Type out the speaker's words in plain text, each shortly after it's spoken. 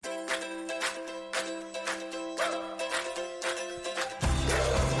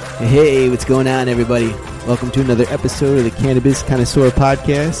Hey, what's going on, everybody? Welcome to another episode of the Cannabis Connoisseur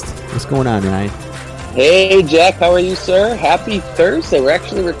Podcast. What's going on, Ryan? Hey, Jack. How are you, sir? Happy Thursday. We're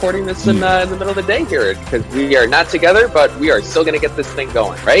actually recording this in the middle of the day here because we are not together, but we are still going to get this thing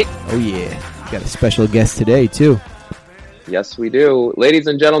going, right? Oh, yeah. Got a special guest today, too. Yes, we do. Ladies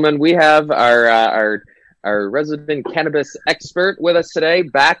and gentlemen, we have our resident cannabis expert with us today,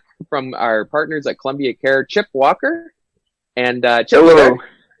 back from our partners at Columbia Care, Chip Walker. And Chip, hello.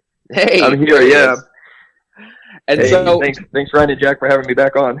 Hey, I'm here. Yeah. And hey, so, thanks, Ryan and Jack, for having me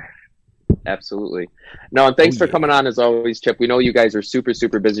back on. Absolutely. No, and thanks for coming on as always, Chip. We know you guys are super,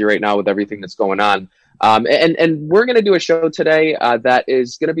 super busy right now with everything that's going on. And we're going to do a show today that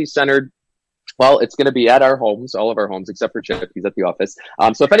is going to be centered. Well, it's going to be at our homes, all of our homes, except for Chip. He's at the office.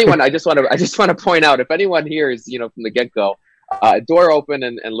 So if anyone, I just want to point out, if anyone hears, from the get-go, door open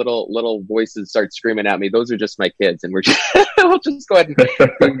and little voices start screaming at me, those are just my kids, and we'll just go ahead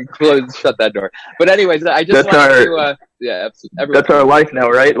and shut that door. But anyways, I just wanted to absolutely. That's our life now,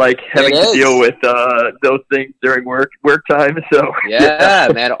 right? Like having to deal with those things during work time. So yeah,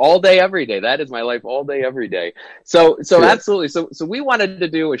 man, all day, every day. That is my life, all day, every day. So absolutely. So we wanted to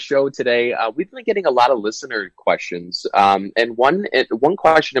do a show today. We've been getting a lot of listener questions, and one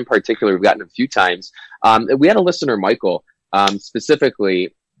question in particular we've gotten a few times. We had a listener, Michael,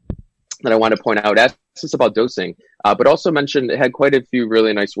 specifically, that I want to point out, asked us about dosing, but also had quite a few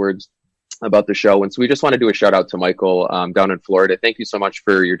really nice words about the show. And so we just want to do a shout out to Michael down in Florida. Thank you so much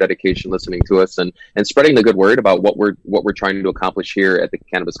for your dedication listening to us and spreading the good word about what we're trying to accomplish here at the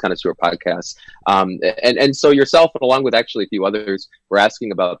Cannabis Connoisseur Podcast. And so yourself, and along with actually a few others, were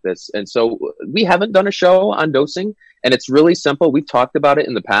asking about this. And so we haven't done a show on dosing, and it's really simple. We've talked about it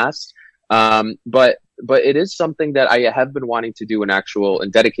in the past, but it is something that I have been wanting to do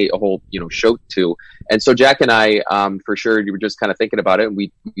and dedicate a whole, show to. And so Jack and I, for sure, you were just kind of thinking about it. And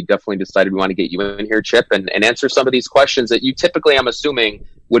we definitely decided we want to get you in here, Chip, and answer some of these questions that you typically, I'm assuming,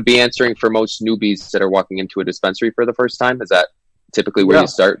 would be answering for most newbies that are walking into a dispensary for the first time. Is that typically where you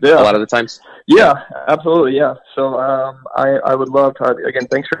start a lot of the times? Yeah, absolutely. Yeah. So, I would love to, again,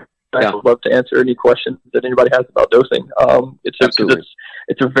 thanks for, I would love to answer any questions that anybody has about dosing.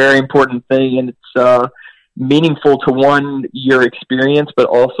 It's a very important thing, and it's meaningful to your experience, but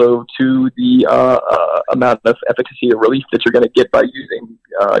also to the amount of efficacy or relief that you're going to get by using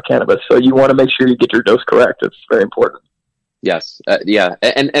cannabis. So you want to make sure you get your dose correct. It's very important. Yes.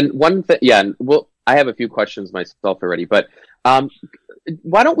 And one thing, well, I have a few questions myself already, but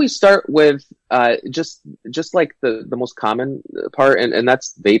why don't we start with just like the most common part, and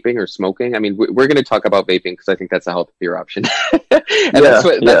that's vaping or smoking. I mean, we're going to talk about vaping because I think that's a healthier option, and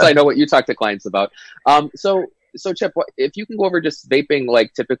that's I know what you talk to clients about. So Chip, if you can go over just vaping,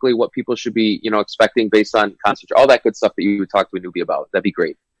 like typically what people should be expecting based on concentration, all that good stuff that you would talk to a newbie about, that'd be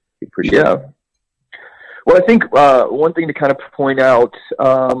great. We appreciate it. Well, I think one thing to kind of point out,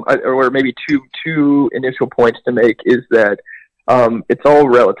 or maybe two initial points to make, is that it's all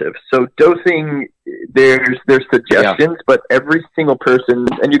relative. So dosing, there's suggestions, but every single person,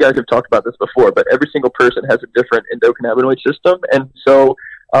 and you guys have talked about this before, but every single person has a different endocannabinoid system. And so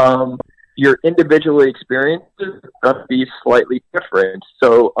your individual experiences are going to be slightly different.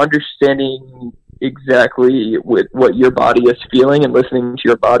 So understanding exactly what your body is feeling and listening to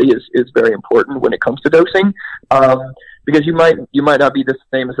your body is very important when it comes to dosing. Because you might not be the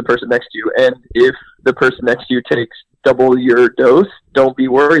same as the person next to you. And if the person next to you takes double your dose, don't be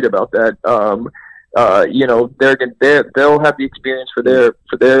worried about that. They'll have the experience for their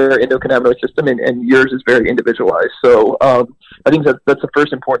endocannabinoid system, and yours is very individualized. So I think that's the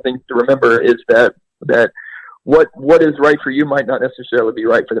first important thing to remember, is that what is right for you might not necessarily be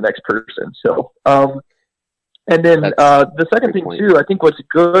right for the next person. So and then the second thing too, I think what's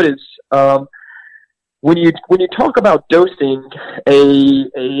good is when you talk about dosing,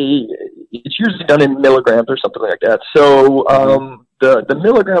 it's usually done in milligrams or something like that. So the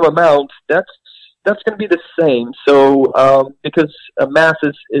milligram amount, that's going to be the same. So because a mass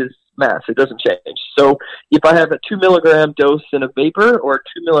is mass, it doesn't change. So if I have a 2 milligram dose in a vapor or a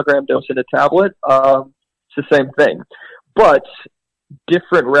 2 milligram dose in a tablet, it's the same thing. But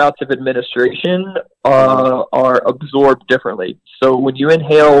different routes of administration are absorbed differently. So when you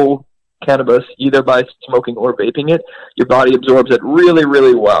inhale cannabis, either by smoking or vaping it, your body absorbs it really,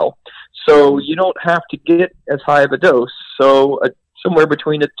 really well. So you don't have to get as high of a dose. So somewhere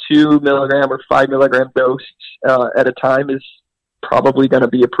between a 2 milligram or 5 milligram dose at a time is probably going to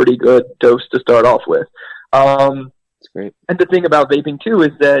be a pretty good dose to start off with. That's great. And the thing about vaping too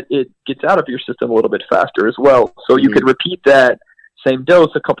is that it gets out of your system a little bit faster as well. So you could repeat that same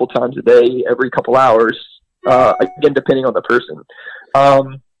dose a couple times a day, every couple hours, again, depending on the person.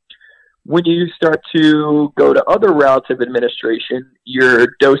 when you start to go to other routes of administration, your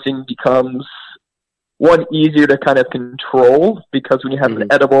dosing becomes one easier to kind of control, because when you have an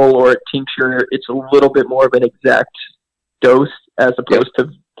edible or a tincture, it's a little bit more of an exact dose as opposed to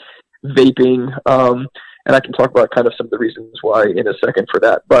vaping. And I can talk about kind of some of the reasons why in a second for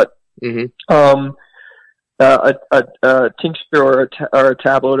that. But a tincture or a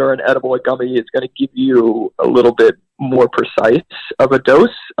tablet or an edible, a gummy, is going to give you a little bit more precise of a dose,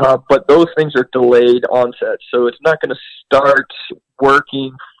 but those things are delayed onset, so it's not going to start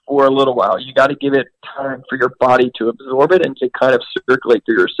working for a little while. You got to give it time for your body to absorb it and to kind of circulate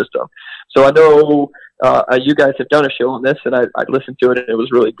through your system. So I know you guys have done a show on this, and I listened to it, and it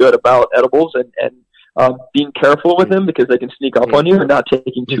was really good about edibles and being careful with them, because they can sneak up on you, and not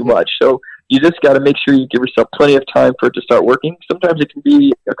taking too much. So you just got to make sure you give yourself plenty of time for it to start working. Sometimes it can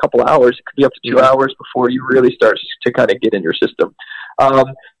be a couple hours. It could be up to 2 hours before you really start to kind of get in your system. But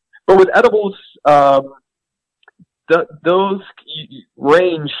with edibles, those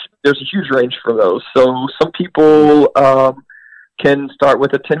range, there's a huge range for those. So some people can start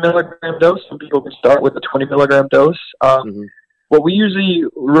with a 10 milligram dose. Some people can start with a 20 milligram dose. What we usually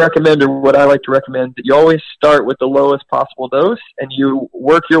recommend, or what I like to recommend, that you always start with the lowest possible dose, and you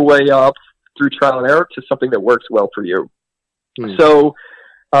work your way up through trial and error to something that works well for you. So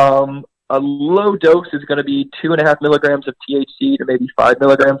a low dose is going to be 2.5 milligrams of THC to maybe 5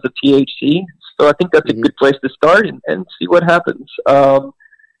 milligrams of THC. So I think that's a good place to start and see what happens. And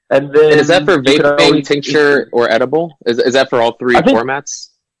then, and is that for vaping, tincture, or edible? Is that for all three formats?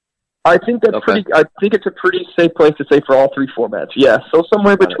 I think that's pretty. I think it's a pretty safe place to say for all three formats. Yeah, so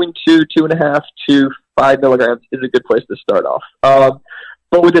somewhere between 2.5 to 5 milligrams is a good place to start off.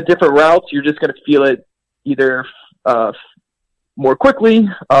 But with the different routes, you're just going to feel it either more quickly,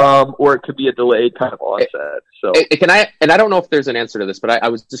 or it could be a delayed kind of onset. So I don't know if there's an answer to this, but I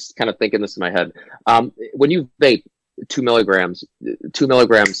was just kind of thinking this in my head. When you vape 2 milligrams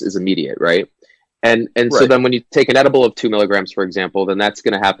is immediate, right? And so then when you take an edible of 2 milligrams, for example, then that's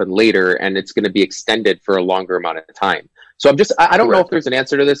going to happen later, and it's going to be extended for a longer amount of time. So I don't know if there's an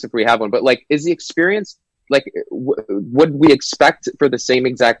answer to this, if we have one, but like, is the experience, like, would we expect for the same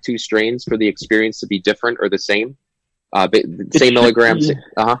exact two strains for the experience to be different or the same? Same milligrams?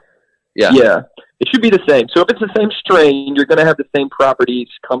 Yeah, it should be the same. So if it's the same strain, you're going to have the same properties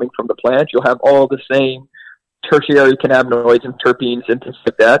coming from the plant. You'll have all the same tertiary cannabinoids and terpenes and things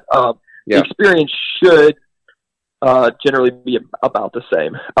like that. The experience should generally be about the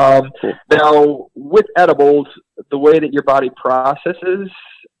same. Now, with edibles, the way that your body processes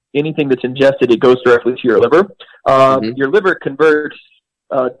anything that's ingested, it goes directly to your liver. Your liver converts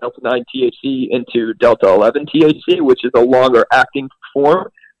delta-9 THC into delta-11 THC, which is a longer acting form,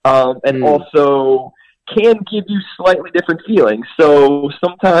 and also can give you slightly different feelings. So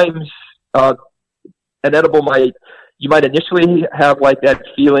sometimes an edible you might initially have like that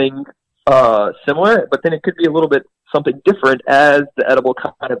feeling similar, but then it could be a little bit something different as the edible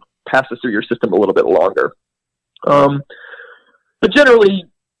kind of passes through your system a little bit longer. But generally,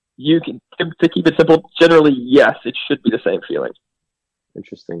 to keep it simple, generally, yes, it should be the same feeling.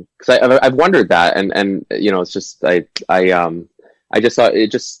 Interesting, because I've wondered that, and you know, it's just I just thought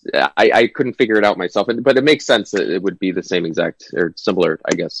I couldn't figure it out myself, but it makes sense that it would be the same exact or similar,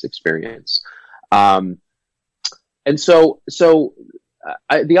 I guess, experience. And so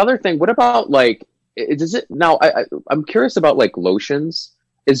the other thing, what about like, does it now? I'm curious about like lotions.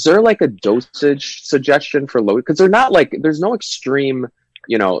 Is there like a dosage suggestion for lotion? Because they're not like, there's no extreme,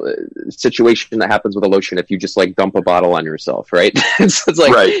 you know, situation that happens with a lotion if you just like dump a bottle on yourself, right? So it's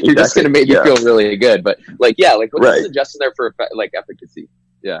like you're just going to make you feel really good, but like like what's the suggestion there for like efficacy?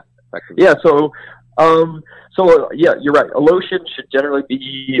 Yeah, effectively. Yeah. So you're right. A lotion should generally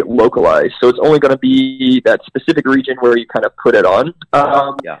be localized, so it's only going to be that specific region where you kind of put it on.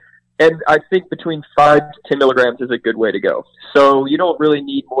 And I think between 5 to 10 milligrams is a good way to go. So you don't really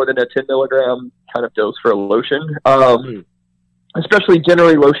need more than a 10 milligram kind of dose for a lotion. Especially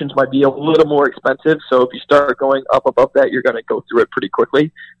generally lotions might be a little more expensive. So if you start going up above that, you're going to go through it pretty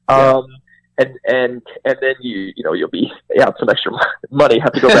quickly. And then you'll be out some extra money,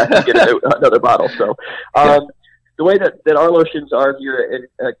 have to go back and get another bottle. So the way that our lotions are here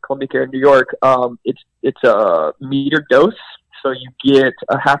at Columbia Care in New York, it's a metered dose. So you get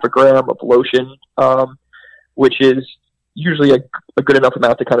a half a gram of lotion, which is usually a good enough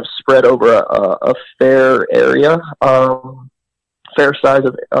amount to kind of spread over a fair area, fair size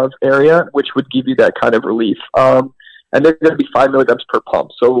of area, which would give you that kind of relief. And they're going to be 5 milligrams per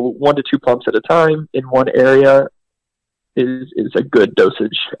pump. So 1 to 2 pumps at a time in one area is a good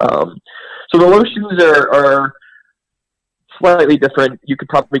dosage. So the lotions are slightly different. You could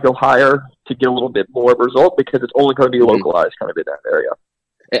probably go higher to get a little bit more of a result because it's only going to be localized kind of in that area.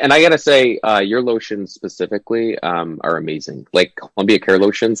 And I gotta say, your lotions specifically are amazing. Like Columbia Care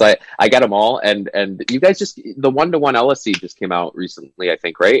lotions, I got them all, and you guys just the 1-to-1 LSC just came out recently, I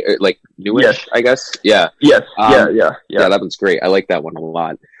think, right? Like newish, yes. I guess. Yeah. Yes. Yeah. That one's great. I like that one a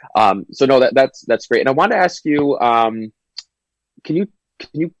lot. So no, that's great. And I want to ask you, can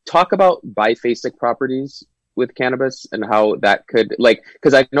you talk about biphasic properties with cannabis and how that could, like,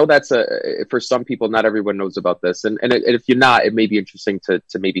 because I know that's for some people, not everyone knows about this, and if you're not, it may be interesting to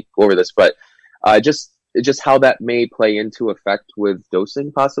maybe go over this, but just how that may play into effect with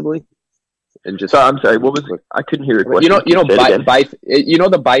dosing possibly. And just, so I'm sorry, what was it? I couldn't hear your question. You know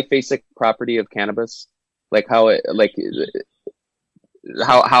the biphasic property of cannabis, like how it like.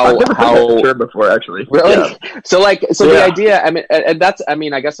 I've never heard that term before, actually. Really? Yeah. So the idea, I mean, and that's, I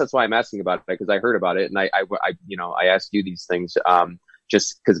mean, I guess that's why I'm asking about it, because I heard about it, and I asked you these things,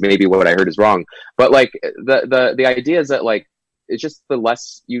 just because maybe what I heard is wrong. But like the idea is that like it's just the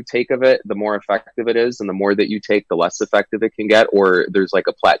less you take of it, the more effective it is, and the more that you take, the less effective it can get, or there's like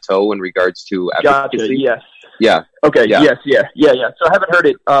a plateau in regards to efficacy. Gotcha. Yes. Yeah. Okay. Yeah. Yes. Yeah. So I haven't heard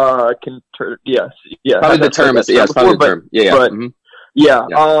it. Yes. Yeah. Probably the term is probably the term. Yeah. But, mm-hmm. Yeah.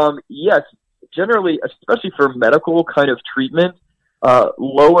 Yes. Generally, especially for medical kind of treatment,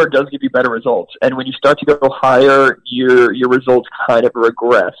 lower does give you better results. And when you start to go higher, your results kind of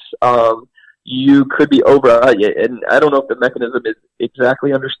regress. You could be over, and I don't know if the mechanism is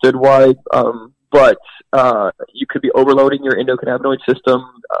exactly understood why, but you could be overloading your endocannabinoid system,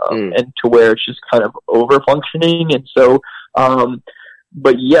 and to where it's just kind of over functioning. And so,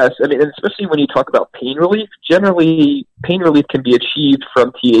 but yes, I mean, and especially when you talk about pain relief, generally pain relief can be achieved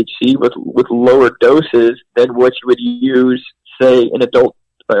from THC with lower doses than what you would use, say, in adult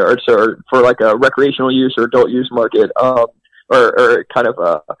or for like a recreational use or adult use market, or kind of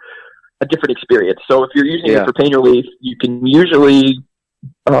a different experience. So if you're using it for pain relief, you can usually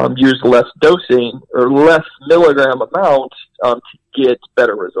use less dosing or less milligram amount to get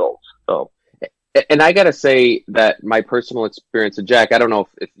better results. So. And I gotta say that my personal experience, and Jack, I don't know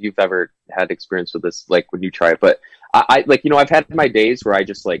if you've ever had experience with this, like when you try it, but I like, I've had my days where I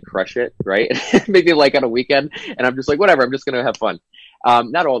just like crush it, right? Maybe like on a weekend, and I'm just like, whatever, I'm just gonna have fun.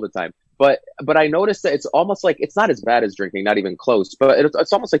 Not all the time, but I noticed that it's almost like, it's not as bad as drinking, not even close, but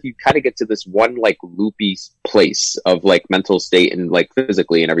it's almost like you kind of get to this one like loopy place of like mental state and like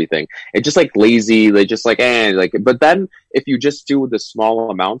physically and everything. It's just like lazy, they just like, but then if you just do the small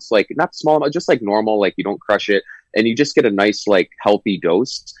amounts, like not small amounts, just like normal, like you don't crush it, and you just get a nice like healthy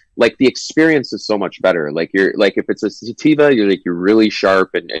dose, like the experience is so much better. Like you're like, if it's a sativa, you're really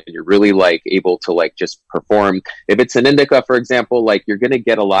sharp and you're really like able to like just perform. If it's an indica, for example, like you're going to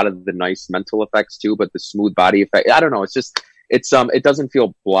get a lot of the nice mental effects too, but the smooth body effect, I don't know. It's just, it doesn't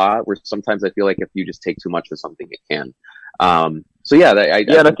feel blah, where sometimes I feel like if you just take too much of something, it can. So yeah, I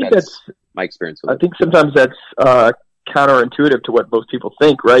think that's my experience with it. I think sometimes that's, counterintuitive to what most people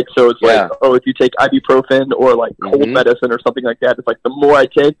think, right? So it's like, if you take ibuprofen or like cold medicine or something like that, it's like the more I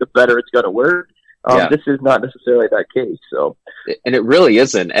take, the better it's going to work. This is not necessarily that case. So, and it really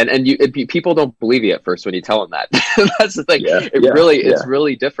isn't. And people don't believe you at first when you tell them that. That's the thing. It's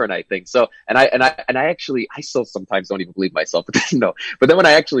really different, I think. So, and I actually, I still sometimes don't even believe myself, but then when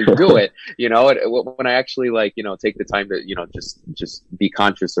I actually do it, when I actually like, take the time to, just be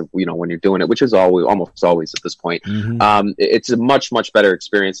conscious of, when you're doing it, which is almost always at this point, it's a much, much better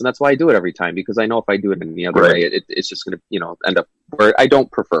experience. And that's why I do it every time, because I know if I do it any other way, it's just going to, end up where I don't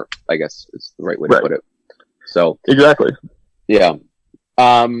prefer, I guess is the right way to put it. So exactly. Yeah.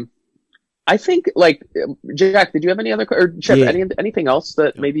 I think like Jack, did you have any other, or Chip, anything else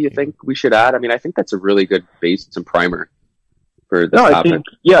that maybe you think we should add? I mean, I think that's a really good base and primer for this topic.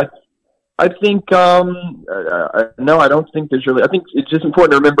 I think no, I don't think there's really, I think it's just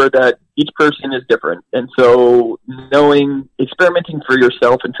important to remember that each person is different. And so experimenting for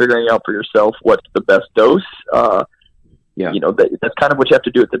yourself and figuring out for yourself what's the best dose, that's kind of what you have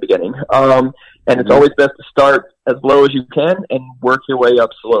to do at the beginning. And it's always best to start as low as you can and work your way up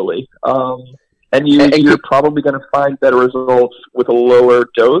slowly. And you're probably going to find better results with a lower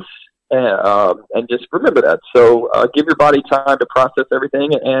dose. And just remember that. So give your body time to process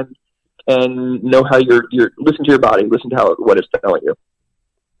everything and know how you're listen to your body, listen to what it's telling you.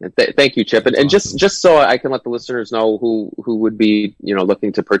 Thank you, Chip. And just so I can let the listeners know who would be,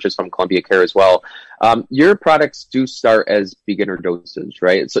 looking to purchase from Columbia Care as well. Your products do start as beginner dosage,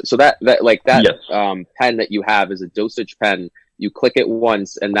 right? So that pen that you have is a dosage pen. You click it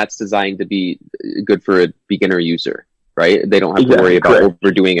once, and that's designed to be good for a beginner user, right? They don't have to worry about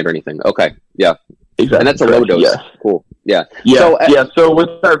overdoing it or anything. Okay. Yeah. Exactly. And that's a low dose. Yes. Cool. Yeah. Yeah. So with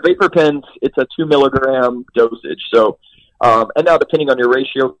our vapor pens, it's a 2 milligram dosage. So, and now depending on your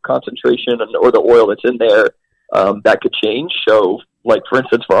ratio, concentration, or the oil that's in there, that could change. So, like for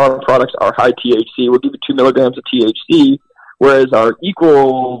instance, for our products, our high THC will give you 2 milligrams of THC, whereas our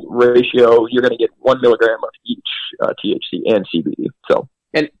equal ratio, you're going to get 1 milligram of each THC and CBD. So.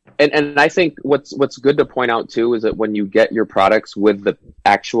 And I think what's good to point out too is that when you get your products with the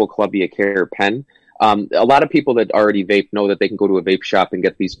actual Columbia Care pen, a lot of people that already vape know that they can go to a vape shop and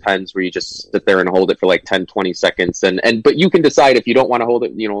get these pens where you just sit there and hold it for like 10, 20 seconds. But you can decide if you don't want to hold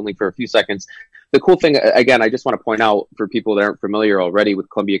it, only for a few seconds. The cool thing, again, I just want to point out for people that aren't familiar already with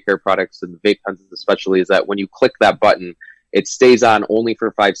Columbia Care products and vape pens especially, is that when you click that button, it stays on only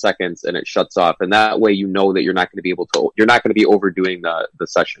for 5 seconds and it shuts off. And that way, that you're not going to be overdoing the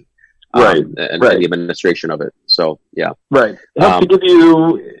session. Right. And the administration of it. So, yeah. Right. It helps to give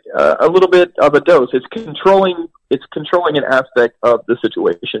you a little bit of a dose. It's controlling an aspect of the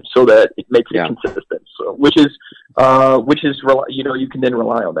situation so that it makes it consistent. So, which is you can then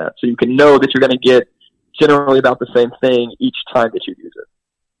rely on that. So you can know that you're going to get generally about the same thing each time that you use it.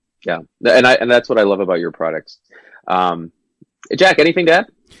 Yeah. And that's what I love about your products. Jack, anything to add?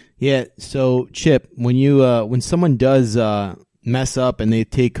 Yeah. So Chip, when someone does, mess up and they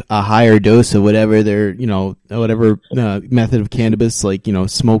take a higher dose of whatever their method of cannabis, like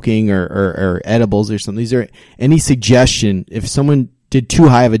smoking or edibles or something, is there any suggestion if someone did too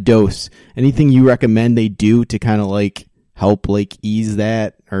high of a dose, anything you recommend they do to kind of like help like ease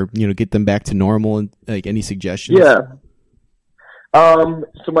that or get them back to normal, and like any suggestions? So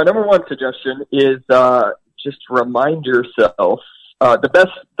my number one suggestion is just remind yourself the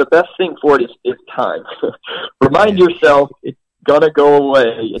best thing for it is time. Remind yourself it's gonna go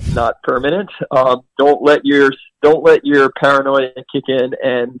away. It's not permanent. Don't let your paranoia kick in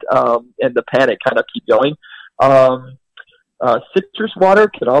and the panic kind of keep going. Citrus water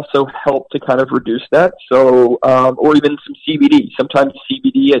can also help to kind of reduce that. So, or even some CBD. Sometimes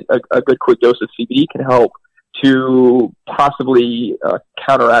CBD, a good quick dose of CBD can help to possibly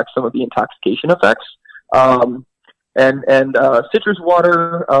counteract some of the intoxication effects. And citrus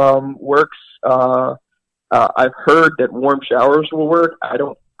water works. I've heard that warm showers will work. I've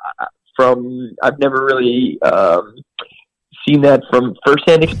never really seen that from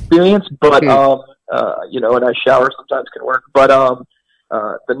firsthand experience, but and I shower sometimes can work. But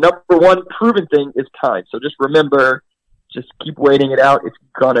the number one proven thing is time. So just remember, just keep waiting it out. It's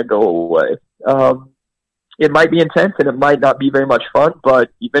gonna go away. It might be intense and it might not be very much fun, but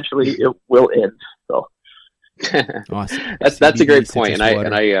eventually it will end. So. Awesome. That's a great point, and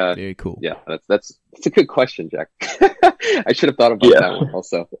I very cool. Yeah, that's a good question, Jack. I should have thought about that one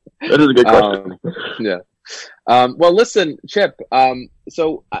also. That is a good question. Well, listen, Chip.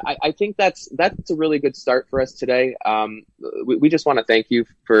 So I think that's a really good start for us today. We just want to thank you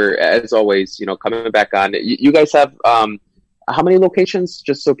for, as always, coming back on. You guys have how many locations?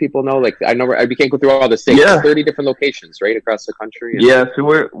 Just so people know, like I know we can't go through all the states. Yeah. 30 different locations, right, across the country. Yeah, so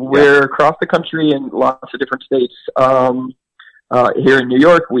we're across the country in lots of different states. Here in New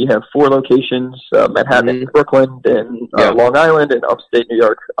York, we have 4 locations: Manhattan, Brooklyn, and Long Island, and upstate New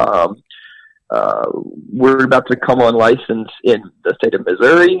York. We're about to come on license in the state of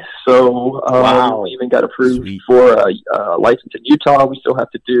Missouri, so we even got approved for a license in Utah. We still have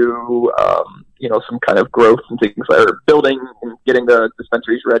to do some kind of growth and things like building and getting the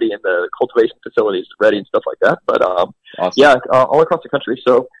dispensaries ready and the cultivation facilities ready and stuff like that. But awesome. All across the country.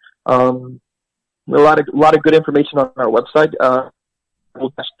 So a lot of good information on our website,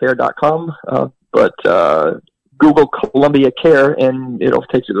 care.com. But Google Columbia Care and it'll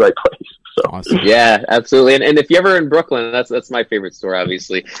take you to the right place. So awesome. Yeah, absolutely. And if you're ever in Brooklyn, that's my favorite store,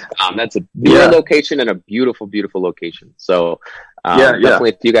 obviously. That's a beautiful location and a beautiful, beautiful location. So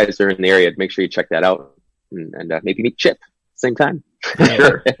definitely if you guys are in the area, make sure you check that out and maybe meet Chip same time.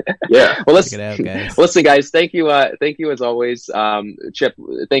 Sure. Yeah. Well, listen, guys, thank you as always. Chip,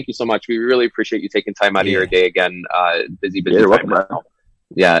 thank you so much. We really appreciate you taking time out of your day again. Busy time now.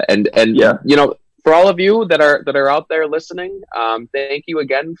 Yeah. And for all of you that are out there listening, thank you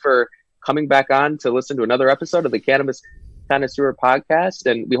again for coming back on to listen to another episode of the Cannabis Connoisseur podcast.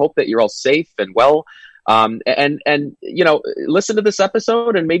 And we hope that you're all safe and well. And listen to this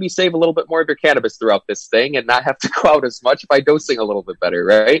episode and maybe save a little bit more of your cannabis throughout this thing and not have to go out as much by dosing a little bit better,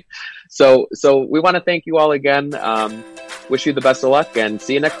 right? So we want to thank you all again. Wish you the best of luck and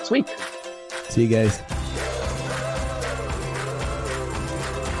see you next week. See you guys.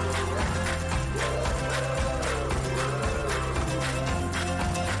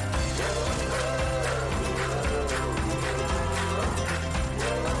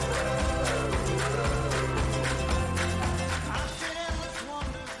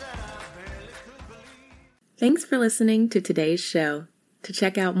 Thanks for listening to today's show. To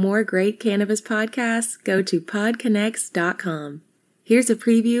check out more great cannabis podcasts, go to podconnects.com. Here's a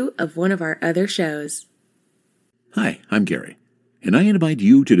preview of one of our other shows. Hi, I'm Gary, and I invite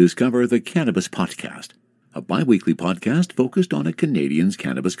you to discover the Cannabis Podcast, a bi-weekly podcast focused on a Canadian's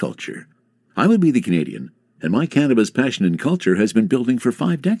cannabis culture. I would be the Canadian, and my cannabis passion and culture has been building for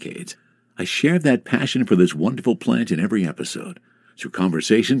 5 decades. I share that passion for this wonderful plant in every episode, through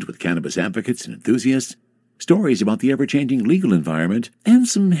conversations with cannabis advocates and enthusiasts, stories about the ever-changing legal environment, and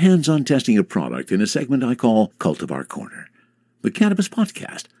some hands-on testing of product in a segment I call Cultivar Corner. The Cannabis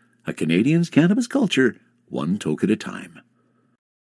Podcast, a Canadian's cannabis culture, one toke at a time.